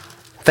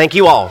Thank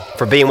you all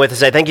for being with us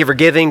today. Thank you for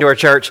giving to our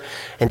church,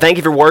 and thank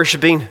you for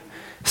worshiping,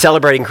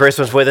 celebrating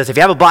Christmas with us. If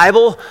you have a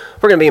Bible,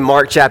 we're going to be in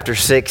Mark chapter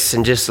 6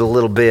 in just a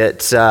little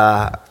bit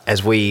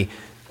as we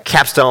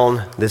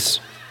capstone this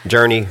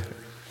journey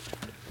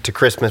to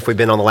Christmas we've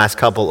been on the last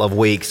couple of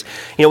weeks.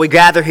 You know, we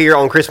gather here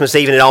on Christmas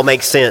Eve, and it all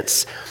makes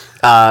sense.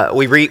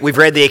 We've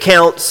read the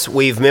accounts,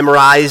 we've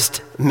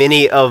memorized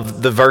many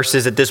of the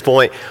verses at this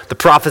point, the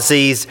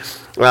prophecies,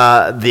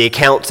 the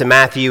accounts in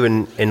Matthew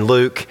and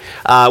Luke.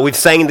 We've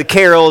sang the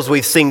carols,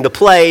 we've seen the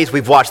plays,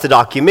 we've watched the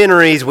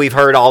documentaries, we've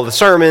heard all the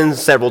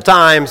sermons several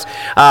times.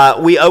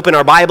 We open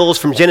our Bibles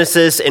from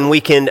Genesis and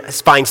we can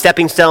find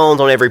stepping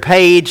stones on every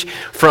page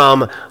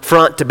from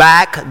front to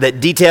back that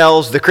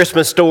details the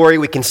Christmas story.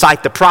 We can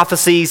cite the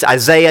prophecies,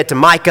 Isaiah to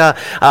Micah.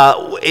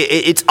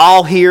 It's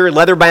all here,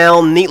 leather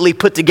bound, neatly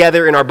put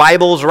together in our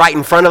Bibles right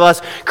in front of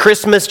us.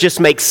 Christmas just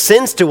makes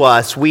sense to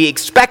us. We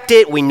expect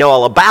it, we know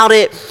all about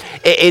it.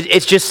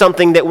 It's just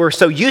something that we're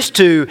so used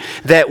to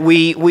that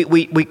we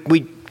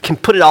can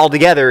put it all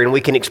together and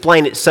we can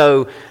explain it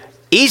so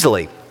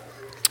easily.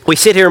 We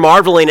sit here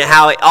marveling at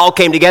how it all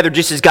came together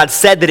just as God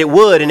said that it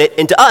would.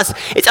 And to us,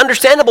 it's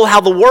understandable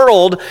how the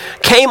world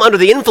came under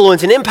the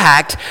influence and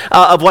impact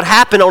of what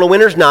happened on a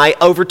winter's night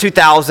over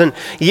 2,000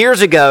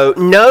 years ago.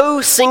 No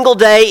single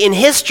day in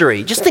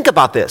history, just think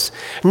about this,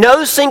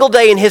 no single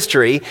day in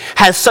history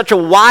has such a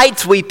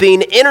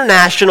wide-sweeping,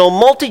 international,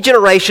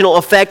 multi-generational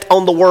effect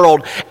on the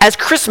world as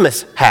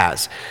Christmas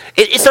has.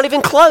 It's not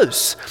even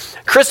close.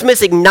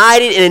 Christmas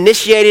ignited and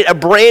initiated a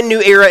brand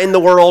new era in the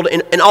world,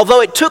 and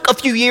although it took a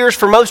few years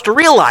for most to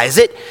realize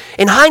it,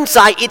 in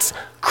hindsight, it's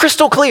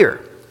crystal clear.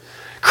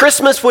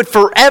 Christmas would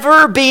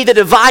forever be the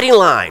dividing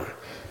line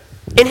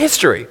in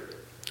history.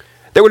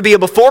 There would be a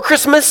before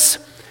Christmas,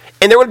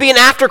 and there would be an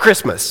after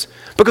Christmas.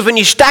 Because when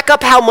you stack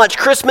up how much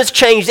Christmas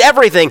changed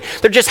everything,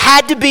 there just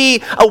had to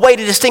be a way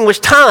to distinguish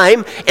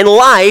time and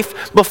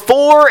life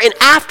before and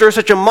after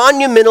such a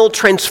monumental,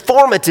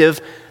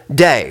 transformative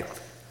day.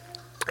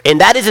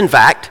 And that is, in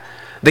fact,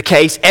 the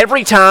case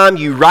every time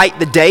you write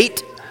the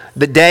date,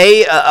 the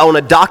day on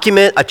a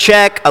document, a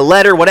check, a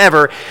letter,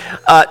 whatever.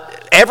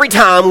 Every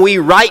time we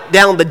write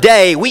down the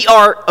day, we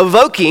are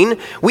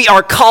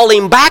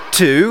calling back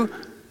to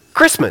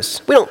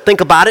Christmas. We don't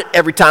think about it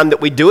every time that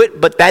we do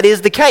it, but that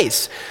is the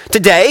case.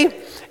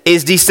 Today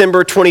is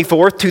December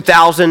 24th,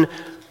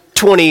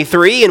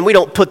 2023, and we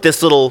don't put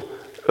this little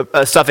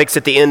suffix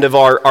at the end of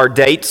our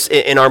dates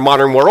in our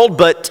modern world,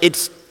 but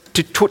it's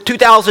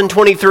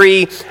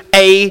 2023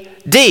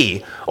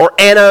 AD, or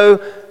Anno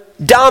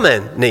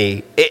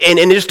Domini. And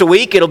in just a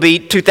week, it'll be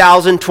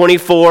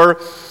 2024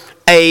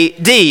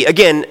 AD.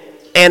 Again,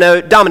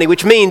 Anno Domini,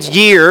 which means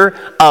year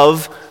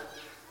of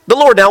the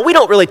Lord. Now, we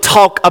don't really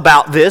talk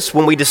about this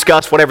when we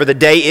discuss whatever the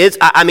day is.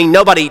 I mean,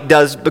 nobody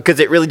does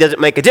because it really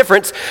doesn't make a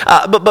difference.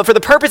 But for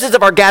the purposes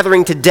of our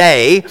gathering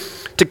today,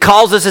 to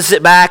cause us to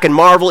sit back and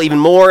marvel even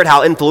more at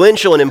how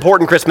influential and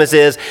important Christmas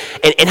is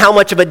and how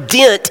much of a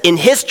dent in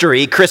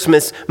history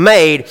Christmas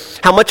made,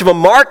 how much of a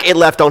mark it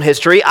left on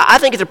history, I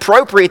think it's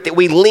appropriate that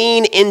we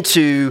lean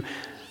into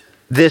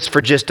this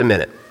for just a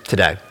minute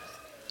today.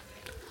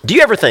 Do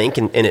you ever think,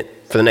 and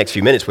for the next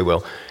few minutes we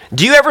will,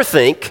 do you ever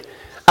think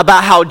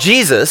about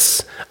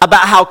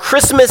how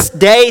Christmas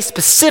Day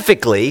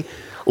specifically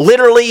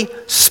literally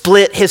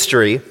split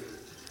history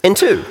in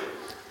two?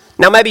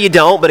 Now, maybe you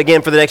don't, but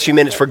again, for the next few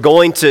minutes, we're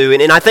going to.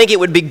 And I think it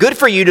would be good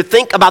for you to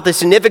think about the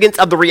significance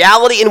of the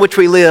reality in which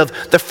we live,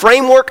 the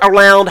framework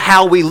around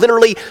how we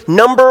literally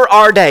number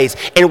our days.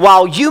 And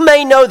while you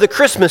may know the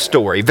Christmas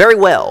story very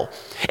well,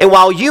 and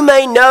while you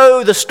may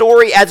know the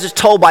story as it's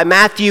told by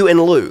Matthew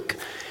and Luke,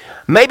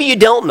 maybe you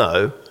don't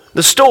know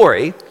the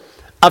story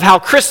of how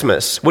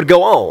Christmas would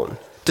go on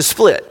to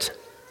split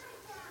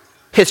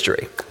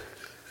history.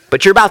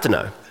 But you're about to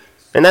know.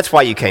 And that's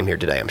why you came here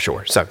today, I'm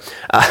sure. So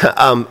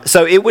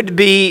it would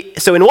be,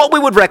 in what we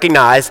would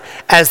recognize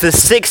as the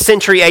 6th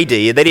century AD,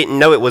 they didn't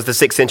know it was the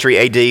 6th century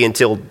AD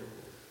until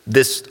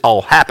this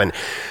all happened.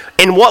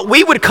 In what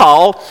we would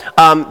call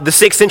the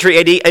 6th century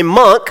AD, a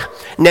monk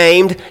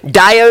named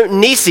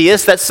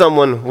Dionysius, that's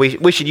someone,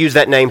 we should use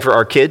that name for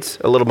our kids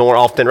a little more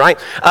often, right?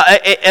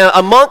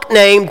 A monk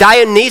named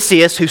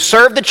Dionysius who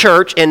served the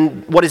church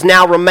in what is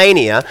now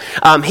Romania,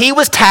 he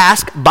was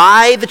tasked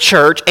by the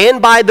church and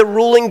by the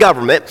ruling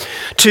government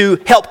to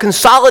help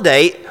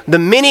consolidate the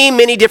many,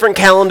 many different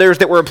calendars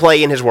that were at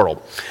play in his world.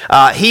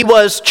 He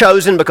was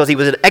chosen because he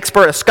was an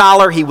expert, a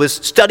scholar. He was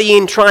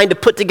studying, trying to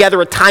put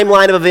together a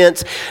timeline of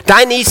events.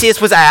 Dionysius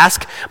was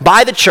asked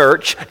by the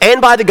church and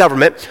by the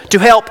government to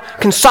help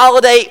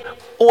consolidate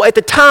what at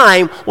the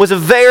time was a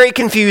very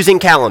confusing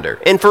calendar.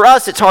 And for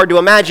us, it's hard to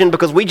imagine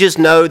because we just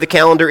know the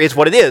calendar is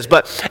what it is.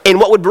 But in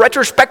what would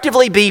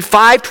retrospectively be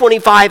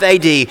 525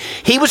 AD,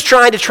 he was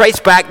trying to trace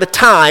back to the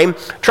time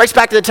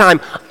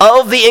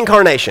of the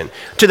incarnation,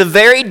 to the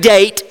very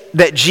date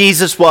that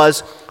Jesus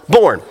was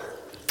born.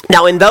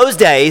 Now, in those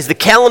days, the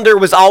calendar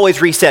was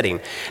always resetting.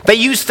 They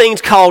used things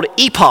called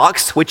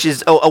epochs, which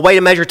is a way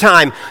to measure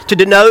time, to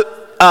denote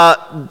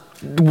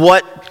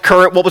what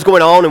was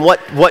going on and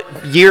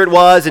what year it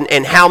was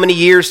and how many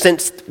years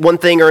since one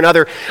thing or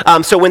another.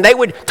 So when they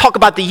would talk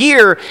about the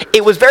year,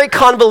 it was very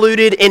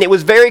convoluted and it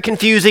was very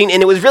confusing,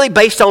 and it was really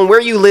based on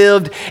where you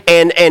lived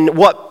and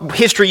what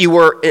history you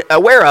were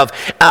aware of.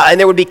 And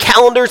there would be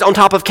calendars on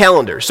top of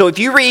calendars. So if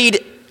you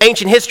read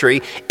ancient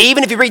history,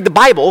 even if you read the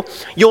Bible,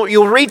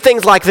 you'll read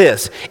things like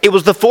this. It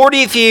was the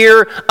 40th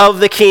year of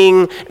the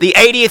king, the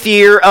 80th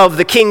year of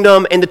the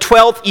kingdom, and the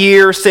 12th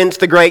year since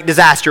the great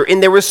disaster.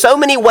 And there were so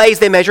many ways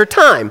they measured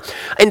time.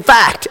 In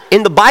fact,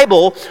 in the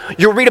Bible,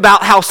 you'll read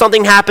about how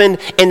something happened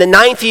in the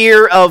 9th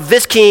year of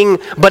this king,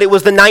 but it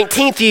was the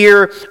 19th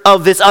year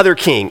of this other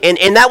king.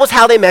 And that was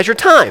how they measured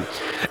time.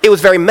 It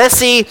was very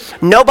messy.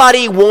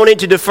 Nobody wanted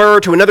to defer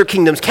to another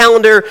kingdom's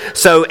calendar,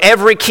 so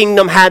every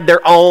kingdom had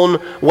their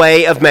own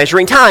way of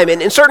measuring time.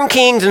 And certain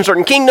kings and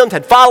certain kingdoms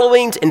had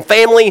followings and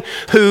family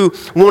who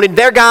wanted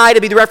their guy to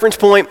be the reference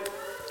point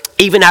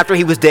even after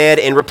he was dead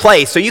and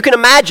replaced. So you can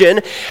imagine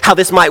how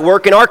this might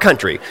work in our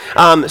country.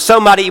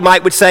 Somebody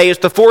would say it's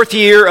the 4th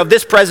year of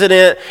this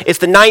president, it's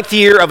the 9th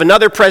year of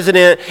another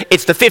president,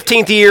 it's the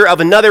 15th year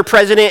of another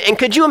president. And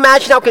could you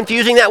imagine how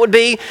confusing that would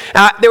be?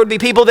 There would be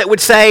people that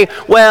would say,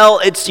 well,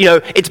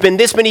 it's been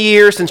this many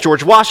years since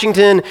George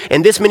Washington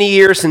and this many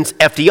years since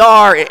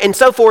FDR and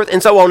so forth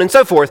and so on and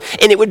so forth.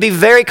 And it would be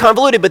very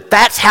convoluted, but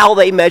that's how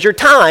they measure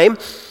time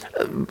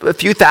a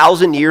few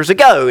thousand years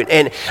ago.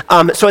 And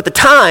so at the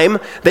time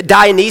that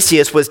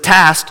Dionysius was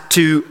tasked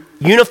to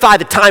unify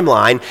the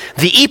timeline,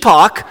 the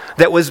epoch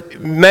that was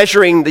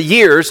measuring the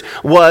years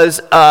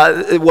was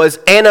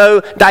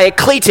Anno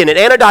Diocletian. And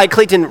Anno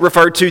Diocletian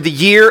referred to the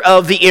year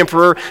of the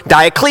emperor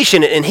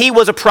Diocletian. And he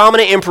was a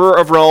prominent emperor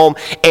of Rome,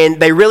 and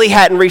they really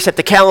hadn't reset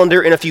the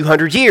calendar in a few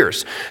hundred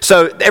years.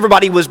 So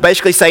everybody was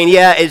basically saying,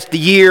 yeah, it's the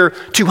year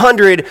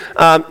 200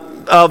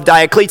 of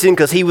Diocletian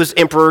because he was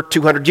emperor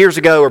 200 years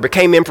ago or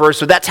became emperor,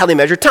 so that's how they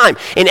measured time.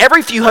 And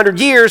every few hundred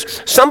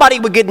years, somebody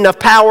would get enough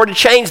power to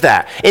change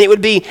that, and it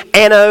would be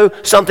Anno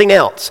something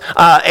else,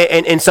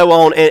 and so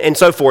on and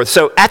so forth.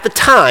 So at the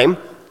time,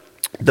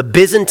 the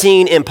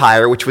Byzantine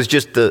Empire, which was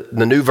just the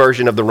new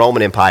version of the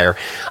Roman Empire,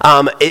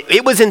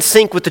 it was in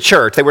sync with the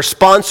church. They were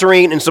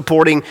sponsoring and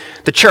supporting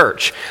the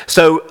church.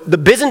 So the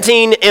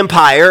Byzantine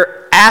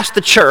Empire asked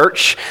the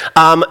church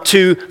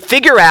to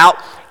figure out,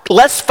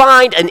 let's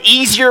find an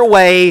easier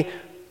way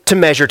to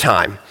measure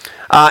time.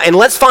 And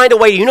let's find a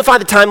way to unify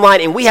the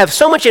timeline, and we have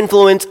so much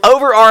influence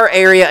over our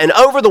area and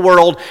over the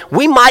world,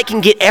 we might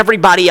can get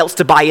everybody else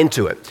to buy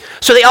into it.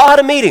 So they all had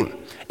a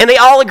meeting, and they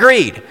all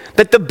agreed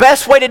that the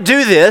best way to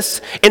do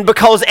this, and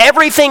because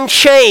everything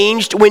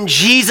changed when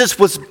Jesus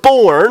was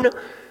born,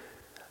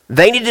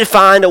 they needed to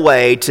find a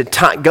way to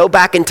go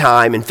back in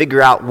time and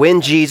figure out when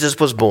Jesus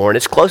was born,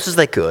 as close as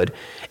they could,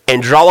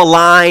 and draw a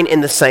line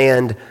in the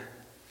sand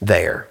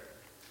there.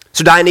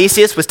 So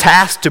Dionysius was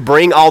tasked to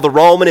bring all the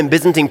Roman and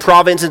Byzantine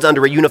provinces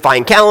under a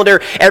unifying calendar.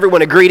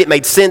 Everyone agreed it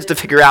made sense to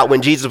figure out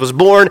when Jesus was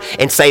born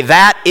and say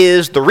that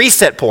is the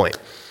reset point.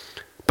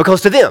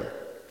 Because to them,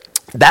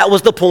 that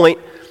was the point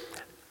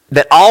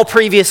that all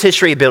previous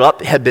history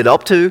had been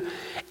up to,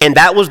 and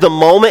that was the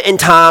moment in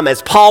time,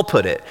 as Paul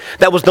put it,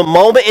 that was the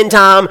moment in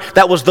time,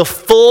 that was the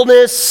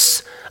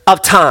fullness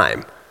of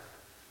time.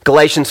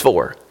 Galatians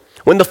 4.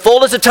 When the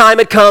fullness of time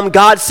had come,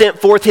 God sent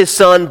forth his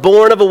Son,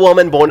 born of a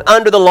woman, born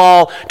under the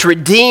law, to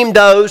redeem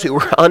those who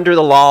were under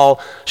the law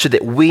so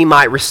that we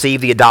might receive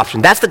the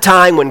adoption. That's the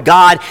time when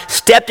God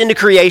stepped into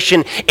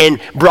creation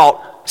and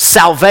brought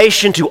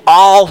salvation to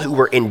all who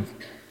were in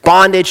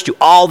bondage to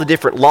all the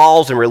different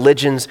laws and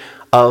religions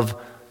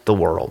of the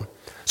world.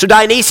 So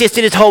Dionysius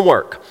did his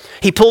homework.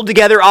 He pulled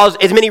together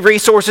as many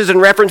resources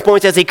and reference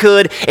points as he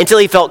could until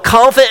he felt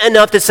confident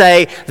enough to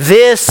say,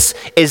 this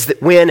is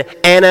when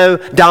Anno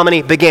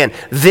Domini began.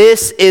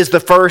 This is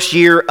the first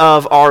year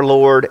of our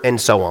Lord,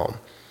 and so on.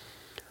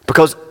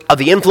 Because of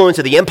the influence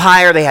of the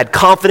empire, they had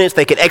confidence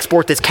they could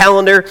export this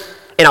calendar,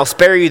 and I'll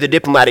spare you the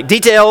diplomatic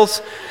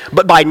details.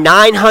 But by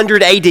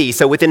 900 AD,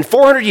 so within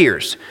 400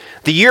 years,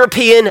 the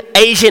European,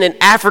 Asian, and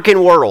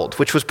African world,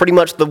 which was pretty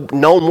much the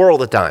known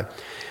world at the time,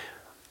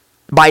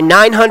 by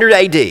 900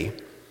 AD,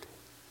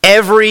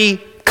 every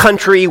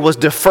country was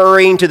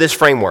deferring to this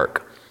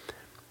framework.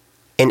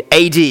 And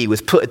AD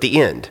was put at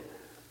the end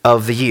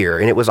of the year,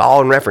 and it was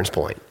all in reference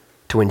point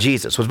to when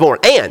Jesus was born.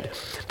 And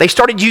they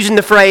started using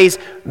the phrase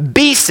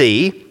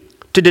BC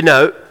to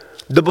denote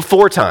the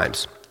before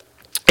times.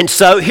 And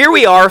so here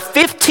we are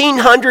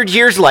 1,500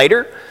 years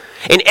later,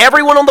 and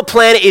everyone on the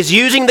planet is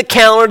using the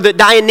calendar that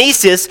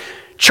Dionysius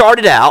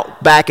charted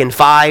out back in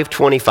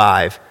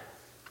 525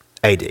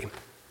 AD.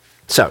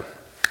 So,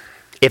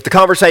 if the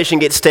conversation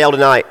gets stale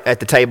tonight at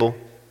the table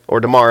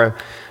or tomorrow,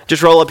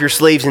 just roll up your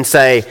sleeves and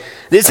say,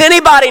 does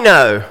anybody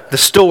know the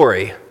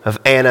story of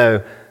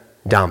Anno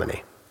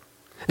Domini?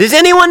 Does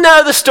anyone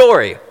know the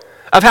story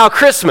of how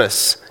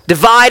Christmas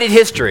divided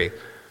history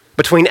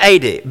between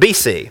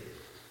BC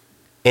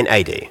and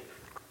AD?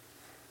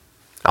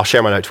 I'll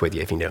share my notes with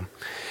you if you know.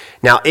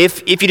 Now,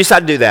 if you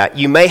decide to do that,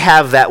 you may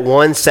have that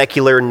one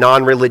secular,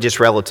 non-religious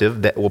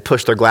relative that will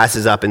push their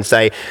glasses up and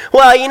say,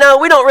 well,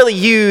 we don't really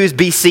use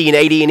BC and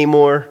AD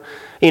anymore.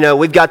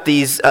 We've got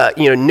these,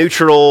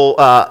 neutral,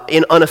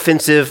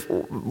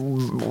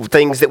 unoffensive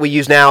things that we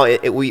use now.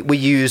 We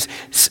use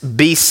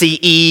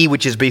BCE,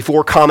 which is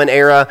before Common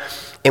Era,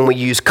 and we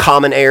use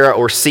Common Era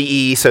or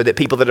CE so that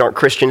people that aren't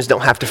Christians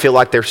don't have to feel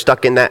like they're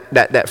stuck in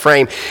that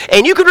frame.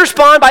 And you could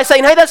respond by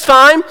saying, hey, that's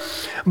fine,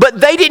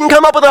 but they didn't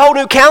come up with a whole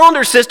new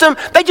calendar system.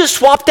 They just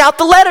swapped out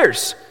the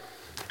letters.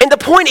 And the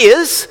point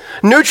is,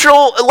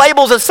 neutral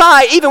labels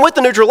aside, even with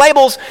the neutral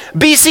labels,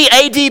 BC,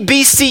 AD,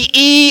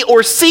 BCE,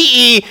 or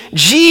CE,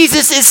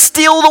 Jesus is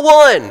still the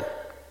one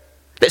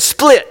that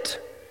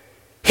split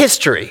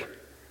history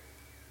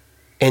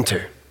in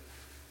two.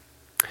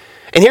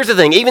 And here's the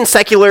thing, even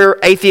secular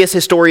atheist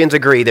historians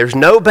agree there's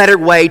no better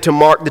way to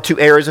mark the two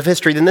eras of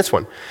history than this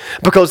one.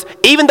 Because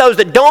even those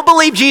that don't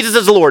believe Jesus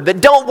is the Lord,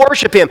 that don't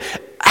worship him,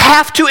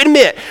 have to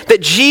admit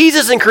that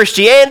Jesus and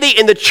Christianity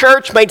and the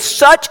church made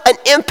such an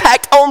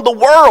impact on the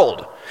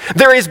world.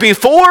 There is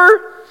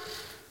before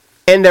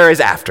and there is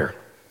after.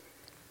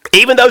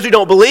 Even those who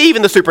don't believe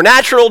in the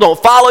supernatural,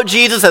 don't follow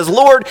Jesus as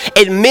Lord,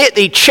 admit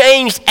he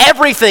changed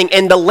everything.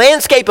 And the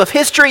landscape of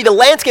history, the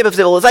landscape of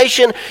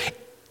civilization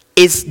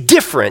is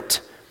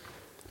different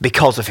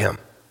because of him.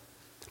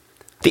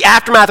 The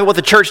aftermath of what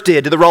the church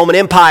did to the Roman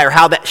Empire,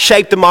 how that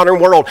shaped the modern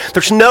world.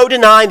 There's no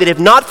denying that if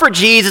not for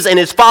Jesus and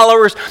his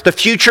followers, the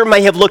future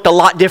may have looked a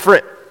lot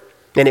different.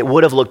 And it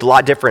would have looked a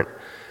lot different.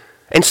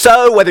 And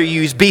so, whether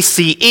you use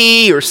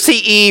BCE or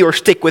CE or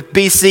stick with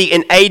BC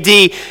and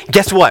AD,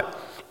 guess what?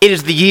 It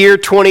is the year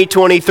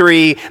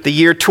 2023. The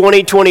year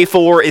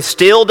 2024 is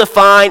still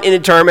defined and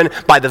determined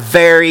by the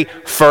very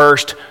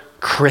first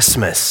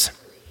Christmas.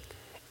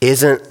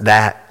 Isn't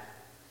that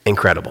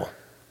incredible?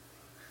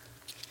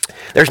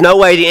 There's no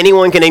way that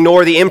anyone can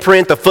ignore the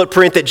imprint, the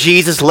footprint that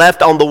Jesus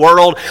left on the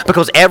world,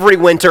 because every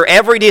winter,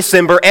 every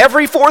December,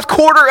 every fourth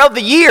quarter of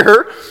the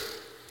year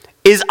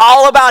is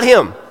all about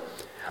him.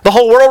 The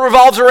whole world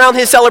revolves around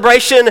his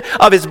celebration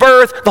of his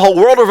birth. The whole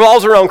world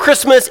revolves around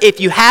Christmas. If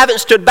you haven't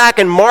stood back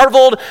and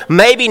marveled,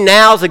 maybe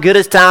now's as good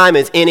a time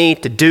as any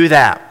to do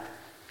that.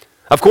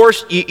 Of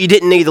course, you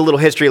didn't need the little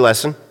history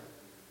lesson.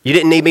 You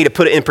didn't need me to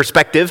put it in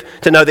perspective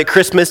to know that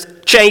Christmas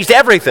changed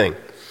everything.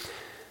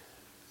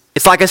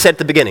 It's like I said at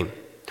the beginning.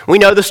 We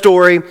know the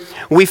story.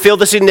 We feel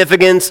the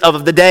significance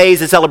of the days,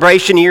 the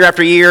celebration year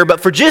after year.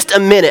 But for just a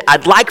minute,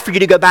 I'd like for you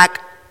to go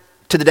back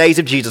to the days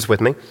of Jesus with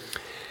me.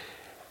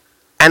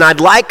 And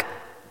I'd like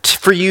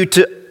for you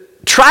to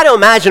try to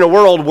imagine a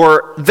world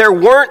where there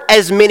weren't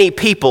as many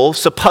people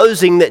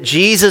supposing that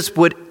Jesus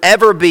would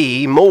ever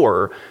be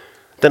more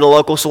than a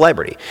local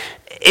celebrity.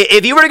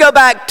 If you were to go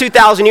back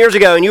 2,000 years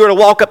ago and you were to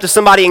walk up to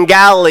somebody in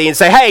Galilee and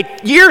say, hey,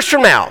 years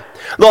from now,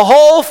 the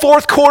whole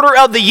fourth quarter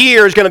of the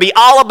year is going to be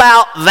all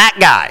about that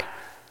guy.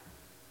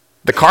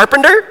 The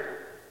carpenter,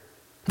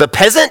 the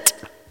peasant,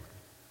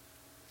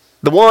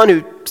 the one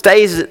who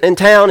stays in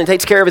town and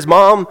takes care of his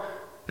mom,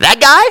 that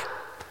guy?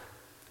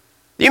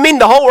 You mean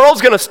the whole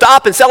world's going to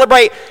stop and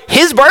celebrate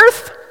his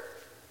birth?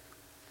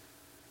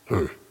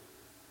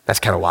 That's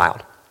kind of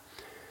wild.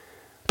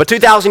 But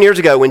 2,000 years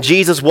ago, when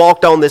Jesus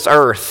walked on this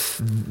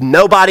earth,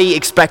 nobody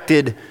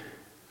expected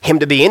him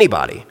to be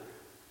anybody,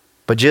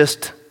 but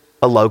just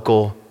a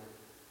local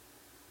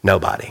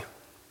nobody.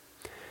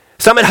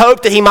 Some had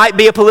hoped that he might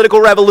be a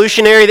political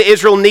revolutionary that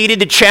Israel needed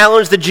to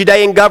challenge the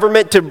Judean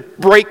government to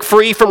break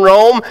free from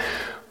Rome.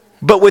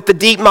 But with the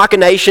deep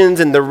machinations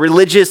and the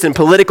religious and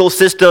political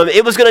system,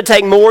 it was going to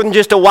take more than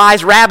just a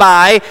wise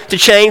rabbi to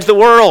change the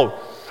world.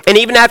 And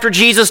even after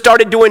Jesus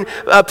started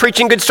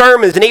preaching good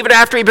sermons, and even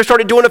after he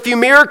started doing a few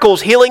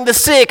miracles, healing the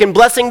sick and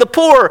blessing the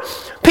poor,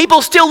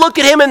 people still looked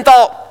at him and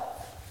thought,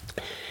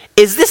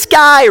 is this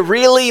guy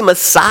really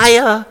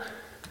Messiah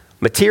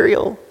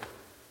material?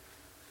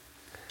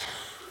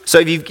 So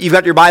you've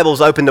got your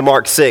Bibles open to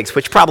Mark 6,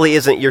 which probably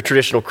isn't your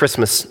traditional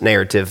Christmas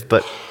narrative,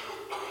 but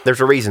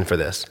there's a reason for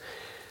this.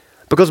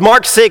 Because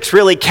Mark 6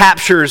 really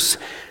captures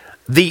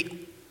the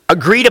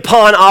agreed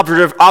upon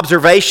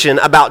observation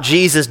about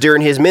Jesus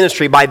during his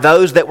ministry by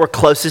those that were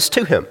closest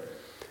to him.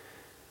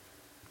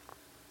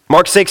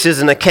 Mark 6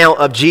 is an account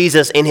of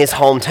Jesus in his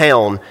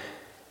hometown.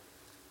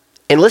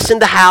 And listen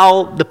to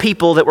how the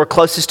people that were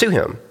closest to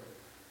him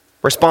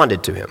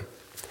responded to him.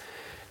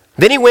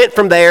 Then he went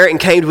from there and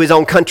came to his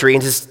own country,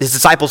 and his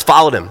disciples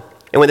followed him.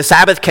 And when the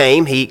Sabbath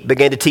came, he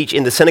began to teach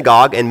in the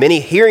synagogue, and many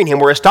hearing him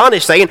were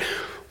astonished, saying,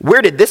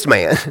 where did this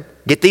man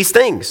get these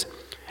things?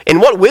 And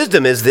what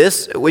wisdom is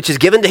this which is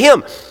given to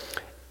him,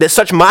 that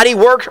such mighty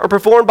works are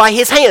performed by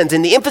his hands?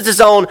 And the emphasis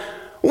on,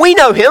 we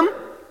know him.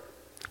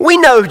 We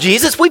know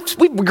Jesus.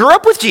 We grew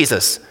up with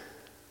Jesus.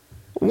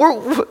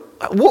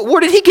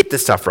 Where did he get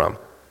this stuff from?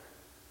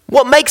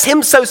 What makes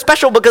him so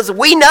special? Because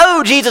we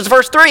know Jesus,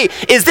 verse 3.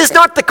 Is this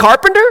not the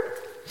carpenter?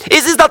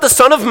 Is this not the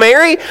son of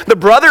Mary, the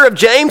brother of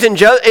James and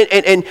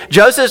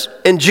Joseph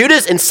and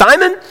Judas and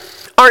Simon?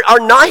 Are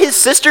not his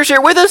sisters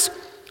here with us?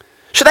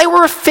 So they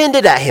were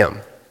offended at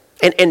him.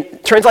 And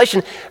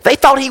translation, they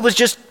thought he was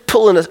just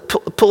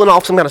pulling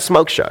off some kind of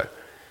smoke show.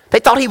 They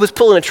thought he was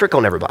pulling a trick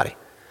on everybody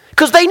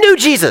because they knew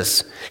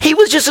Jesus. He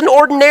was just an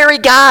ordinary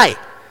guy.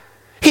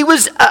 He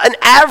was an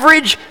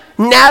average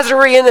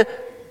Nazarene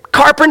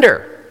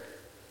carpenter.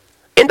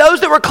 And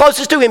those that were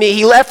closest to him,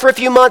 he left for a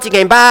few months, he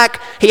came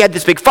back, he had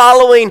this big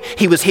following,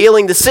 he was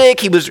healing the sick,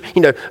 he was,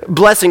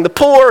 blessing the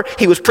poor,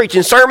 he was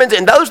preaching sermons,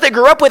 and those that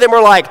grew up with him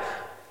were like,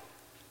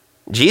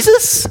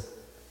 Jesus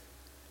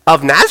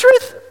of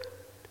Nazareth?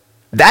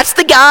 That's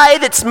the guy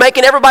that's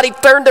making everybody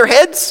turn their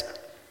heads?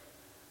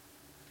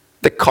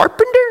 The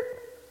carpenter?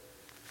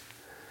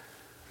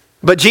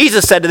 But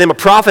Jesus said to them, a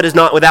prophet is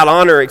not without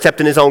honor except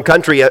in his own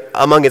country,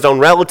 among his own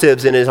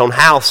relatives, in his own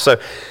house. So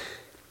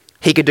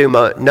he could do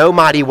no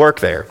mighty work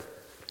there,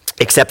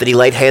 except that he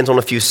laid hands on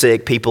a few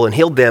sick people and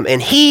healed them.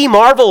 And he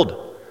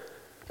marveled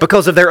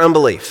because of their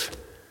unbelief.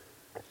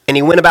 And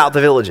he went about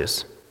the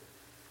villages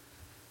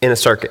in a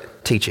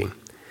circuit teaching.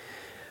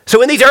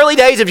 So in these early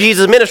days of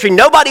Jesus' ministry,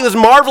 nobody was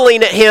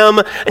marveling at him.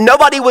 And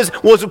nobody was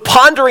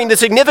pondering the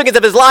significance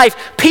of his life.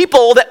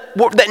 People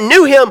that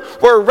knew him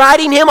were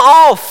writing him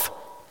off.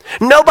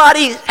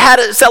 Nobody had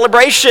a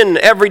celebration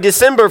every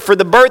December for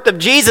the birth of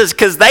Jesus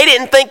because they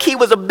didn't think he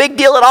was a big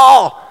deal at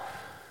all.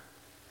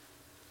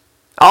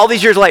 All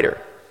these years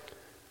later,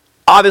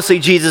 obviously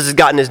Jesus has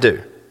gotten his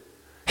due.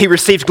 He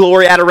receives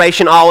glory,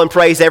 adoration, awe, and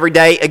praise every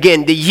day.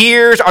 Again, the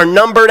years are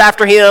numbered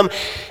after him.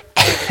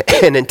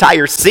 An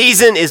entire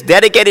season is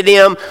dedicated to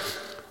him.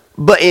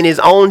 But in his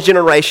own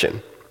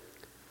generation,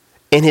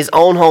 in his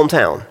own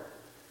hometown,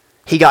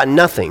 he got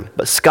nothing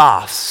but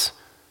scoffs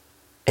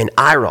and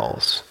eye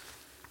rolls.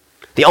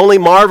 The only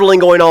marveling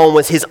going on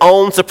was his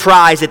own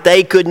surprise that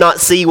they could not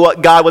see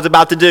what God was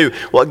about to do,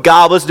 what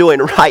God was doing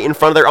right in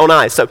front of their own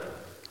eyes. So,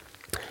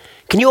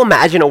 can you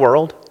imagine a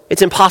world?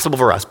 It's impossible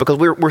for us because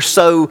we're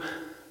so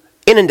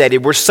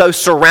inundated, we're so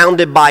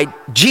surrounded by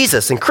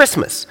Jesus and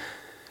Christmas.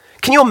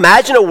 Can you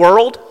imagine a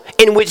world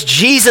in which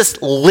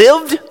Jesus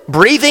lived,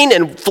 breathing,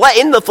 and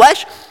in the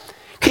flesh?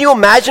 Can you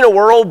imagine a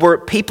world where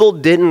people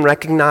didn't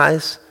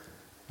recognize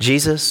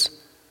Jesus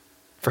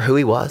for who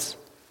he was?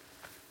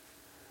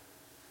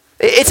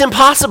 It's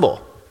impossible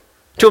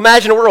to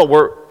imagine a world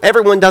where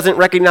everyone doesn't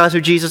recognize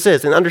who Jesus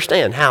is and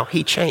understand how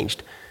he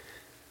changed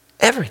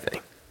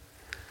everything.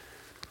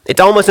 It's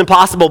almost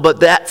impossible, but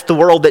that's the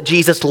world that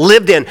Jesus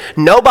lived in.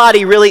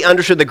 Nobody really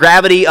understood the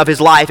gravity of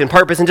his life and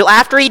purpose until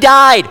after he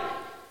died,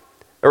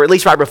 or at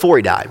least right before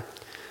he died.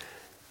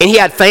 And he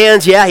had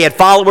fans, he had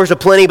followers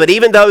aplenty, but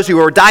even those who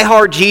were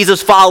diehard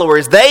Jesus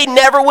followers, they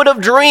never would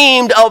have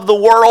dreamed of the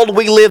world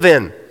we live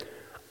in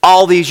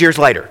all these years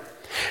later.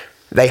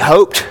 They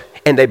hoped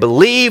and they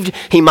believed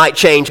he might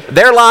change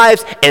their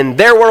lives and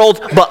their world,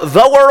 but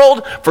the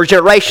world for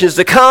generations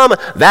to come,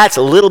 that's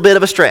a little bit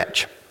of a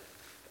stretch.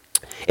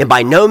 And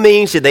by no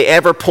means did they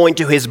ever point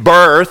to his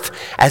birth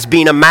as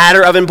being a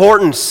matter of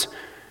importance.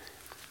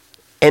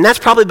 And that's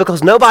probably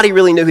because nobody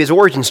really knew his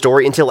origin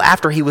story until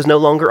after he was no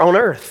longer on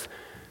earth.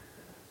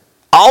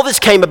 All this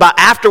came about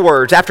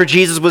afterwards, after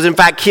Jesus was in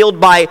fact killed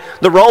by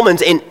the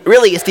Romans. And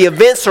really, it's the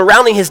events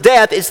surrounding his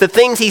death, it's the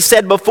things he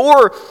said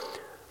before,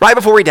 right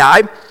before he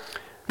died,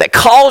 that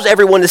caused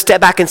everyone to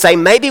step back and say,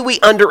 maybe we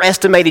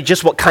underestimated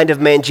just what kind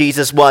of man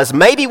Jesus was.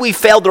 Maybe we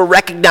failed to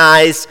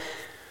recognize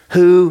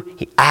who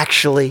he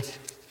actually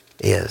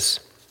is.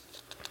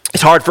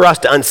 It's hard for us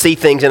to unsee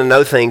things and to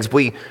know things.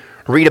 We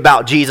read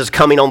about Jesus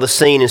coming on the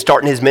scene and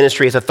starting his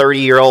ministry as a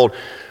 30-year-old.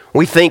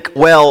 We think,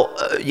 well,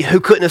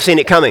 who couldn't have seen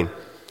it coming?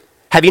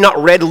 Have you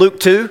not read Luke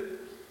 2?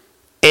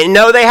 And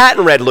no, they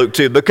hadn't read Luke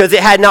 2 because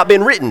it had not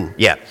been written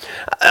yet.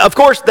 Of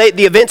course,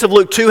 the events of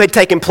Luke 2 had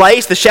taken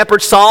place. The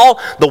shepherds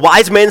saw, the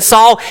wise men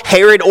saw.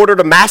 Herod ordered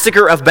a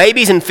massacre of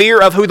babies in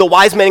fear of who the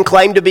wise men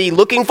claimed to be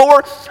looking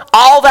for.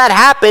 All that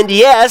happened,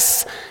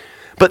 yes,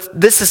 but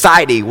this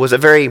society was a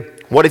very,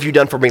 what have you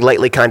done for me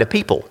lately kind of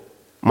people,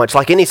 much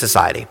like any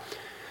society.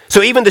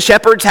 So even the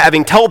shepherds,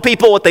 having told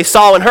people what they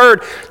saw and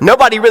heard,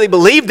 nobody really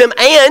believed them,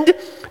 and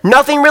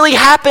nothing really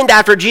happened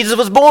after Jesus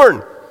was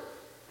born.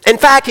 In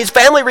fact, his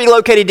family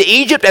relocated to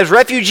Egypt as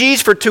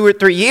refugees for 2 or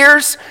 3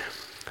 years.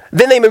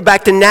 Then they moved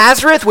back to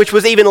Nazareth, which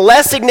was even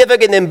less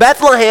significant than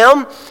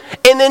Bethlehem.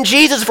 And then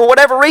Jesus, for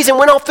whatever reason,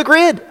 went off the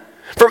grid.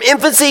 From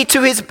infancy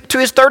to his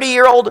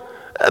 30-year-old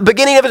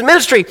beginning of his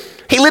ministry,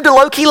 he lived a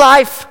low-key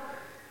life.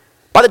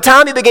 By the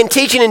time he began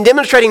teaching and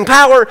demonstrating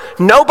power,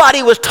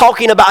 nobody was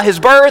talking about his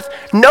birth.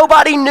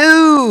 Nobody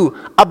knew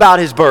about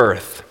his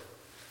birth,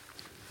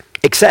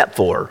 except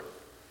for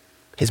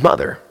his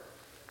mother.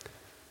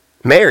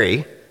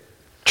 Mary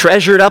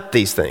treasured up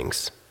these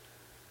things,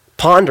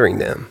 pondering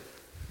them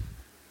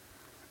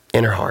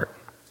in her heart.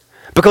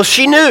 Because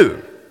she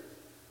knew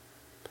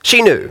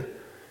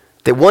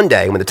that one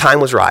day when the time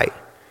was right,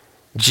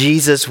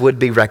 Jesus would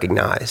be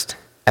recognized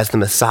as the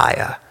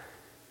Messiah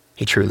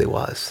he truly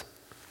was.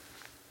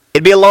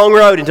 It'd be a long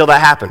road until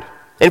that happened.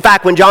 In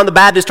fact, when John the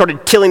Baptist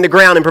started tilling the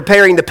ground and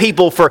preparing the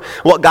people for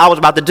what God was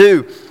about to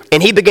do,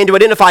 and he began to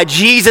identify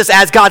Jesus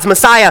as God's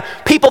Messiah,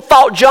 people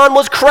thought John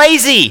was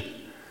crazy.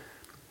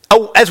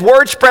 As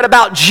word spread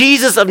about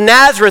Jesus of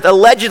Nazareth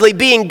allegedly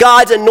being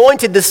God's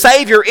anointed, the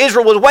Savior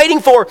Israel was waiting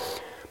for,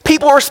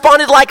 people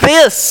responded like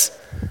this.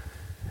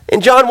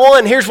 In John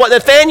 1, here's what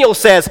Nathanael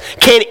says: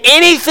 "Can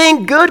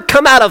anything good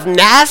come out of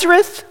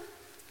Nazareth?"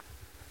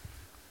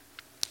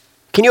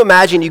 Can you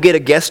imagine you get a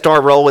guest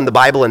star role in the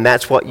Bible and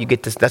that's what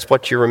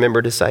you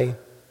remember to say?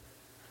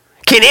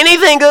 Can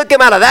anything good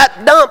come out of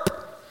that dump?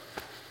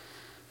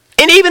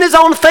 And even his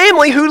own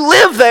family who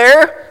lived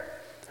there,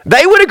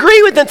 they would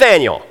agree with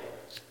Nathanael.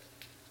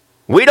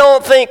 We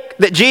don't think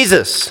that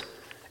Jesus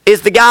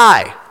is the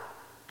guy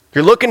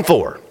you're looking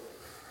for.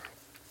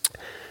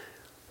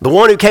 The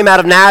one who came out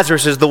of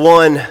Nazareth is the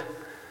one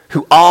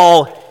who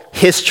all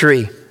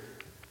history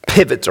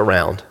pivots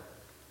around,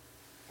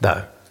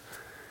 though.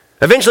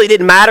 Eventually, it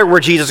didn't matter where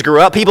Jesus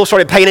grew up. People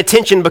started paying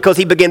attention because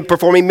he began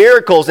performing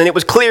miracles, and it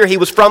was clear he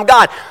was from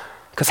God.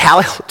 Because how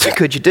else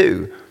could you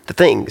do the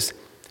things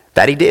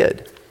that he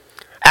did?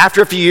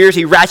 After a few years,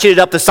 he ratcheted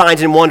up the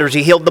signs and wonders.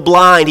 He healed the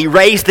blind. He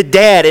raised the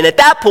dead. And at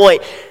that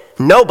point,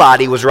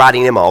 nobody was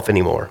writing him off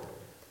anymore,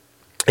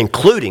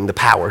 including the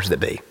powers that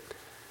be,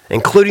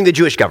 including the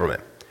Jewish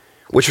government,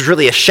 which was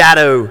really a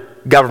shadow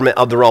government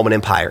of the Roman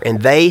Empire.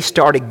 And they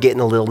started getting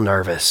a little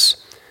nervous.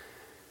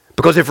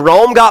 Because if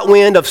Rome got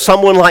wind of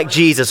someone like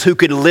Jesus who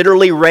could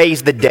literally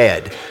raise the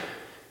dead,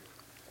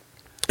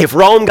 if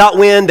Rome got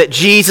wind that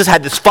Jesus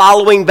had this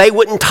following, they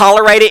wouldn't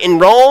tolerate it in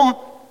Rome.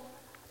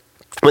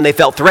 When they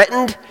felt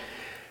threatened,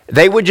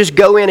 they would just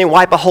go in and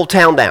wipe a whole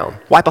town down,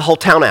 wipe a whole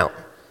town out,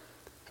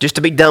 just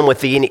to be done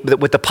with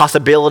the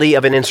possibility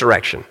of an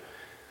insurrection.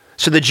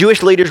 So the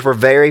Jewish leaders were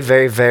very,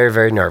 very, very,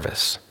 very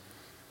nervous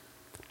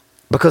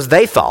because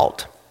they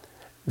thought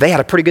they had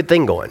a pretty good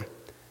thing going.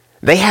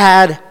 They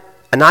had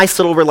a nice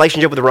little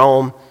relationship with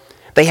Rome.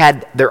 They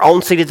had their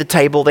own seat at the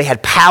table. They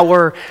had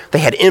power. They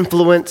had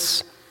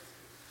influence.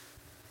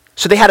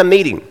 So they had a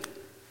meeting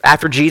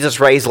after Jesus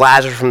raised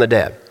Lazarus from the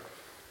dead.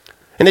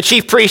 And the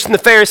chief priests and the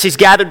Pharisees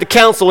gathered the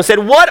council and said,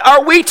 "What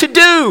are we to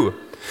do?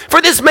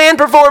 For this man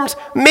performs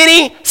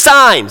many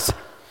signs.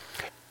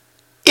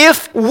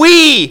 If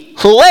we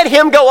let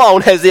him go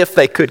on," as if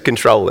they could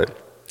control him,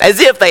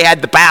 as if they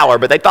had the power,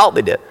 but they thought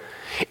they did.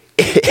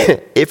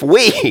 "If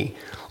we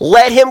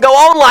let him go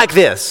on like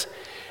this,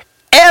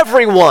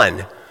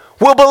 everyone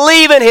will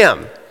believe in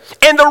him,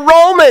 and the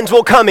Romans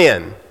will come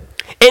in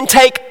and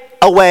take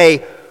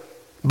away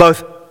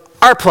both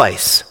our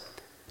place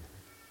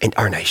and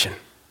our nation."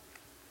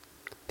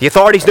 The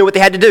authorities knew what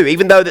they had to do.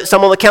 Even though that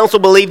some on the council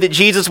believed that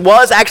Jesus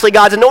was actually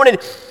God's anointed,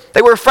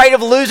 they were afraid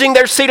of losing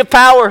their seat of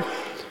power.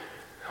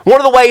 One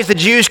of the ways the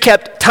Jews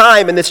kept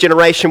time in this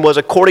generation was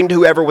according to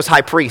whoever was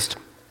high priest.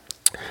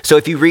 So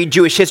if you read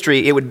Jewish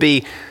history, it would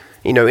be,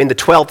 in the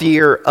 12th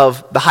year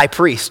of the high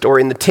priest or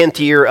in the 10th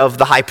year of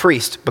the high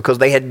priest because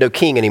they had no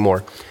king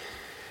anymore.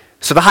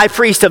 So the high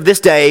priest of this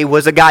day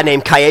was a guy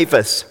named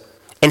Caiaphas.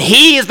 And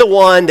he is the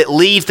one that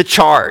leads the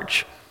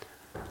charge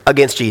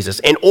against Jesus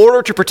in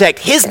order to protect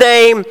his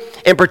name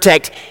and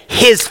protect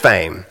his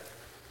fame,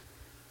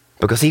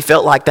 because he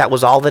felt like that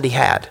was all that he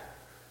had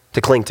to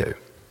cling to.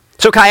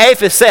 So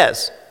Caiaphas,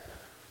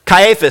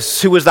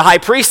 who was the high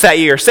priest that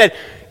year, said,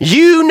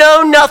 "You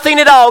know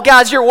nothing at all.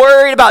 Guys, you're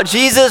worried about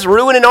Jesus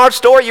ruining our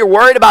story. You're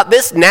worried about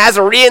this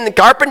Nazarene the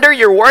carpenter.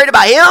 You're worried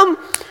about him.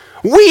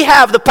 We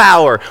have the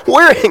power.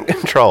 We're in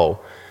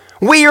control.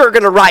 We are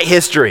going to write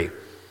history.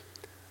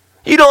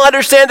 You don't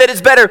understand that it's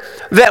better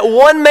that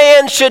one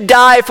man should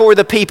die for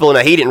the people." Now,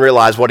 he didn't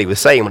realize what he was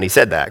saying when he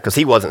said that, because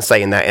he wasn't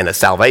saying that in a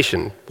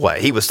salvation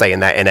way. He was saying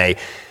that in a,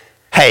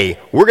 hey,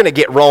 we're going to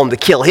get Rome to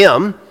kill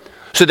him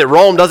so that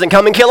Rome doesn't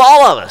come and kill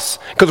all of us.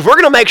 Because we're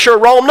going to make sure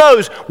Rome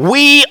knows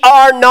we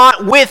are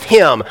not with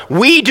him.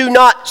 We do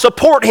not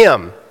support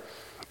him.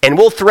 And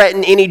we'll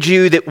threaten any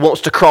Jew that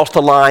wants to cross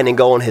the line and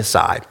go on his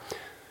side.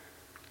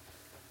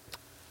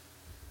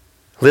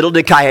 Little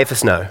did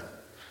Caiaphas know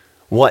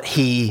what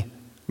he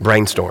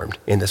brainstormed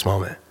in this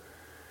moment.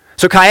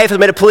 So Caiaphas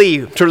made a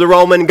plea to the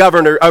Roman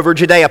governor over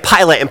Judea,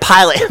 Pilate, and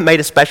Pilate made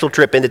a special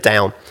trip into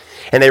town,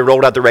 and they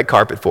rolled out the red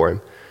carpet for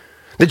him.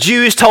 The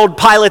Jews told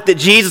Pilate that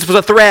Jesus was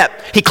a threat.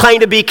 He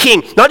claimed to be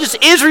king, not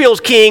just Israel's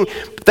king,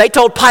 but they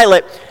told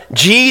Pilate,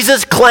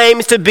 Jesus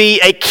claims to be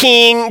a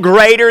king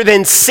greater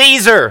than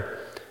Caesar.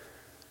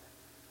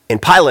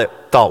 And Pilate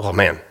thought, well,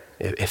 man,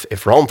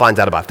 if Rome finds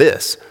out about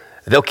this,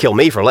 they'll kill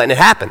me for letting it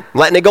happen,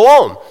 letting it go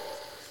on.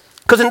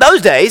 Because in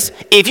those days,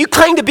 if you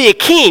claimed to be a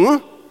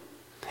king,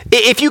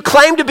 there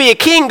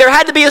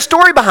had to be a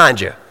story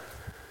behind you.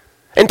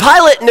 And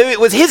Pilate knew it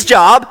was his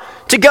job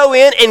to go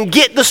in and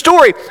get the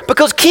story,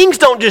 because kings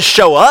don't just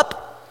show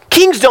up.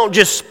 Kings don't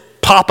just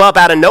pop up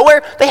out of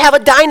nowhere. They have a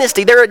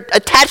dynasty. They're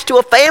attached to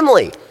a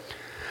family.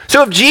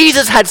 So if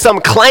Jesus had some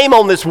claim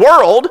on this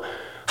world,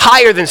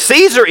 higher than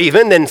Caesar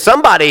even, then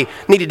somebody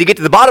needed to get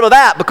to the bottom of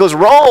that, because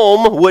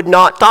Rome would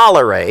not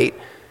tolerate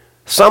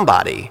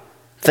somebody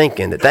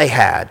thinking that they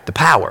had the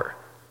power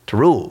to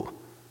rule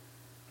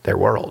their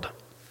world.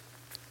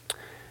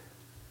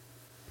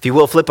 If you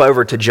will, flip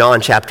over to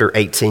John chapter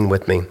 18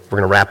 with me. We're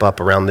going to wrap up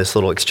around this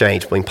little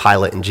exchange between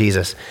Pilate and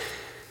Jesus.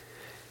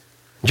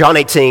 John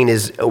 18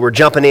 we're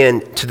jumping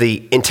into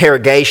the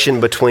interrogation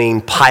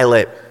between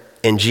Pilate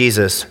and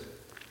Jesus.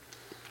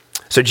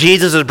 So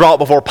Jesus is brought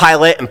before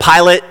Pilate, and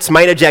Pilate's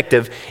main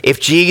objective, if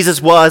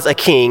Jesus was a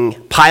king,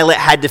 Pilate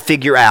had to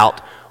figure out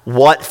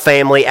what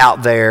family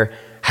out there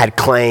had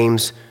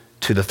claims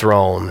to the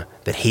throne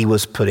that he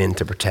was put in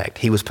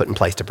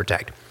place to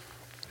protect.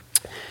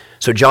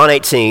 So John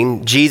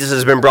 18, Jesus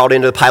has been brought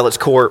into Pilate's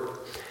court.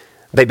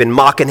 They've been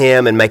mocking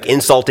him and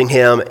insulting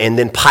him, and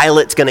then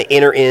Pilate's going to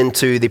enter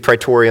into the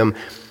praetorium,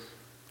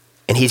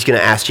 and he's going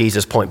to ask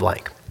Jesus point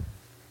blank,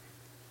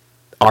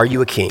 "Are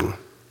you a king?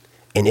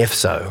 And if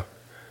so,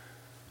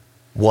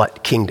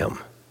 what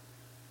kingdom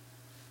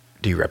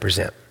do you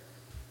represent?"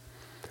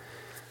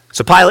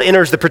 So Pilate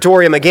enters the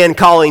praetorium again,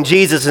 calling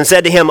Jesus, and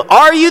said to him,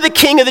 "Are you the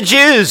king of the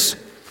Jews?"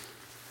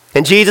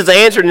 And Jesus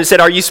answered and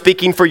said, "Are you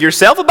speaking for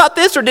yourself about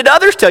this, or did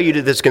others tell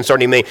you this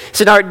concerning me?" He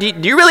said, "Do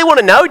you really want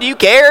to know? Do you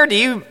care? Do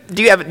you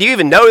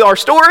even know our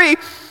story?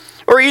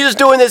 Or are you just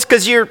doing this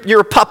because you're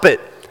a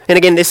puppet?" And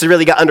again, this has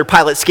really got under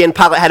Pilate's skin.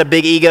 Pilate had a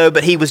big ego,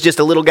 but he was just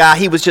a little guy.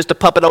 He was just a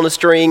puppet on a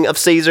string of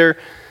Caesar.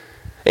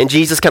 And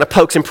Jesus kind of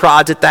pokes and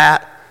prods at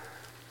that.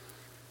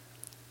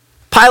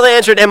 Pilate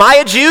answered, "Am I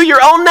a Jew?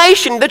 Your own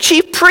nation, the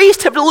chief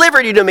priests have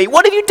delivered you to me.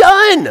 What have you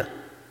done?"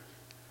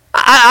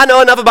 I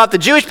know enough about the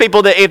Jewish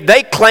people that if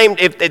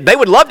they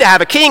would love to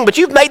have a king, but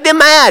you've made them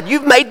mad.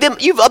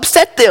 You've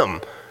upset them.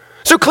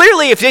 So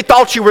clearly, if they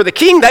thought you were the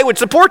king, they would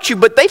support you,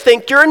 but they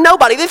think you're a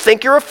nobody. They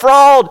think you're a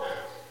fraud.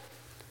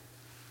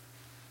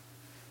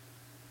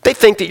 They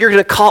think that you're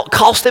going to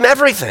cost them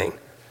everything.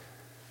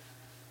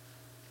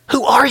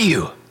 Who are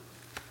you?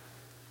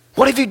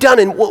 What have you done,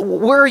 and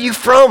where are you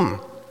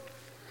from?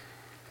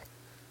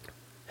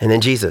 And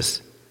then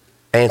Jesus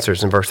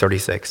answers in verse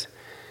 36,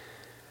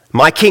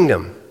 "My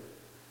kingdom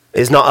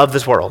is not of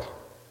this world.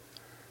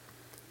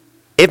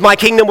 If my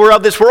kingdom were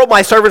of this world,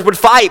 my servants would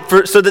fight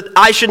so that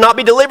I should not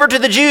be delivered to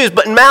the Jews.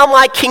 But now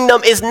my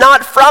kingdom is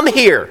not from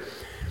here."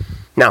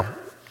 Now,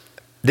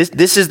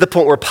 this is the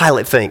point where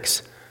Pilate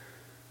thinks,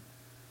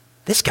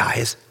 this guy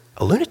is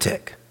a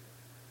lunatic.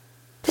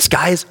 This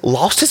guy has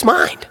lost his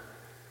mind.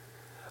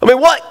 I mean,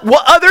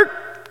 what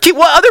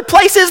other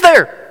place is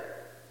there?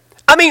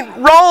 I mean,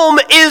 Rome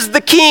is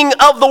the king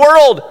of the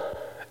world.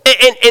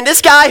 And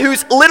this guy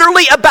who's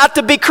literally about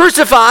to be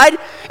crucified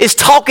is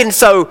talking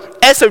so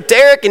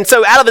esoteric and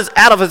so out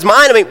of his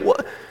mind. I mean,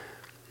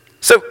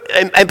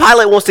 and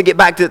Pilate wants to get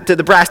back to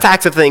the brass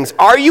tacks of things.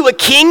 Are you a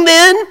king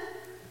then?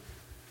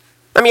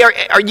 I mean,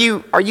 are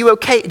you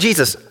okay?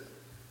 Jesus,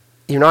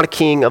 you're not a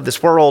king of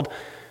this world,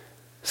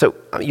 so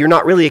you're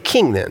not really a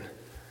king then.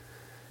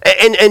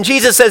 And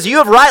Jesus says, "You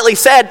have rightly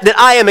said that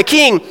I am a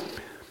king."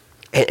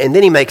 And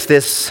then he makes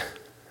this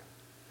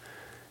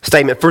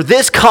statement, "For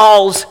this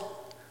cause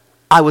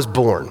I was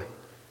born,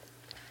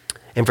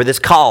 and for this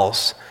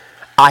cause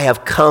I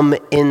have come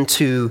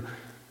into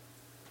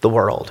the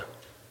world,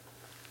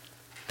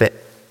 that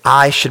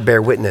I should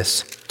bear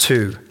witness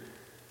to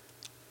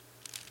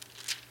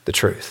the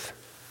truth.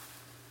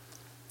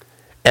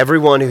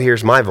 Everyone who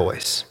hears my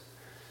voice,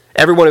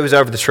 everyone who is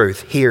over the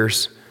truth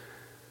hears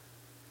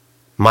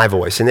my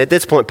voice." And at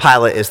this point,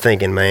 Pilate is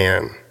thinking,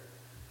 man,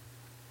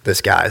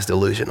 this guy is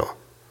delusional.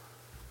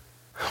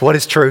 What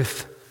is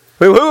truth?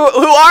 Who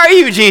are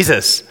you,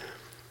 Jesus?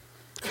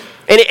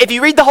 And if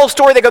you read the whole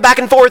story, they go back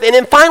and forth. And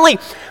then finally,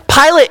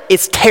 Pilate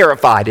is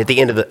terrified by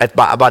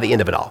the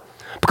end of it all.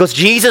 Because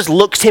Jesus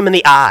looks him in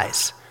the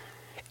eyes,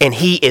 and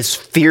he is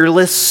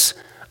fearless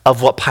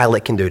of what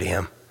Pilate can do to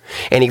him.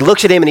 And he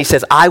looks at him and he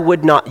says,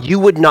 you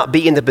would not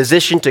be in the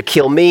position to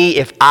kill me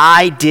if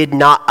I did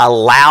not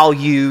allow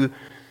you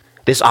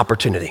this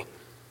opportunity.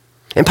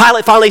 And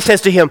Pilate finally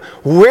says to him,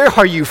 "Where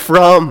are you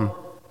from?"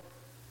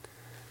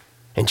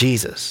 And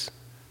Jesus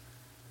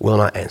will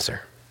not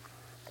answer.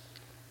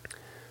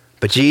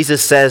 But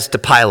Jesus says to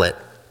Pilate,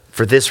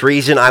 "For this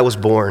reason I was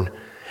born.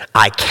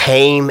 I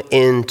came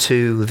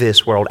into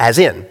this world," as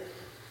in,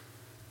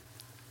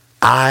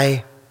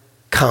 I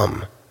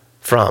come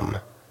from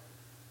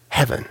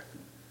heaven.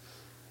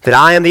 That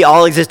I am the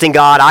all-existing